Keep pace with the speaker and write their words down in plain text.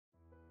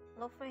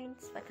Hello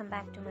friends, welcome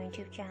back to my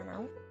YouTube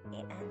channel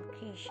and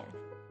Creation.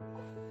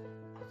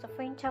 So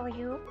friends, how are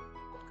you?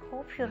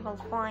 Hope you're all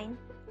fine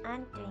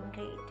and doing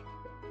great.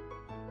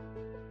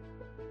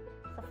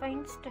 So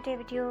friends, today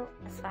video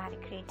is very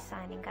great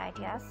designing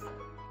ideas,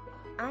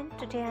 and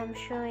today I'm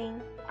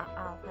showing a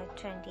outlet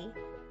trendy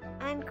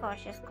and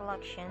gorgeous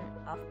collection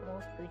of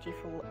most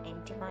beautiful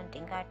and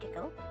demanding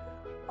article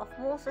of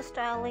most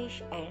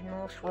stylish and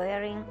most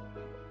wearing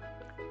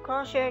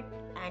crochet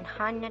and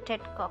hand knitted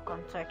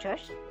cocoon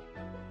sweaters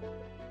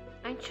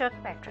and shrug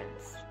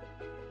patterns.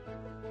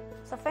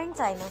 So friends,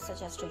 I must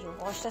suggest you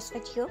watch this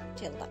video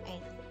till the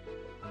end.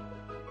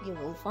 You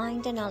will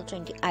find an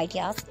alternative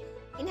ideas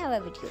in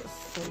our videos.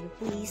 So you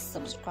please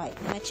subscribe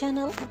my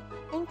channel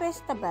and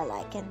press the bell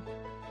icon.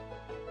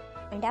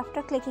 And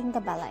after clicking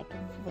the bell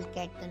icon, you will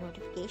get the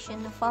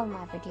notification of all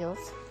my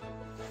videos.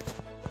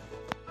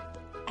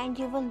 And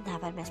you will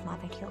never miss my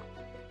video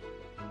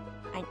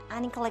and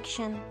any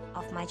collection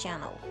of my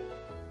channel.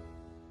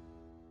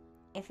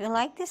 If you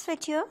like this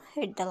video,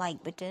 hit the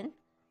like button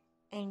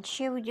and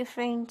share with your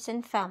friends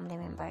and family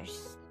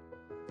members.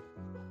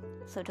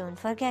 So don't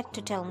forget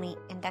to tell me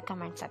in the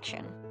comment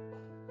section.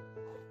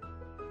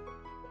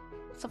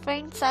 So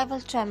friends, I will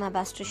try my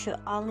best to show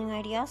all new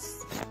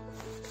ideas.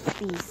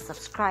 Please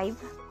subscribe,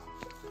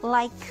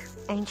 like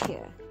and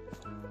share.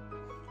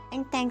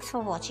 And thanks for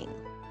watching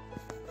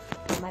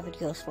my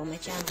videos for my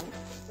channel.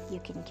 You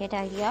can get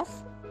ideas.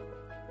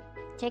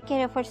 Take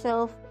care of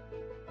yourself.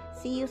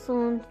 See you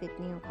soon with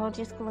new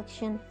gorgeous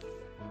collection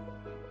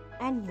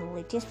and new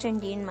latest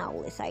trendy and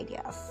marvelous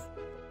ideas.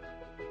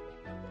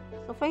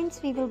 So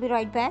friends, we will be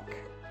right back.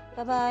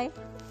 Bye bye.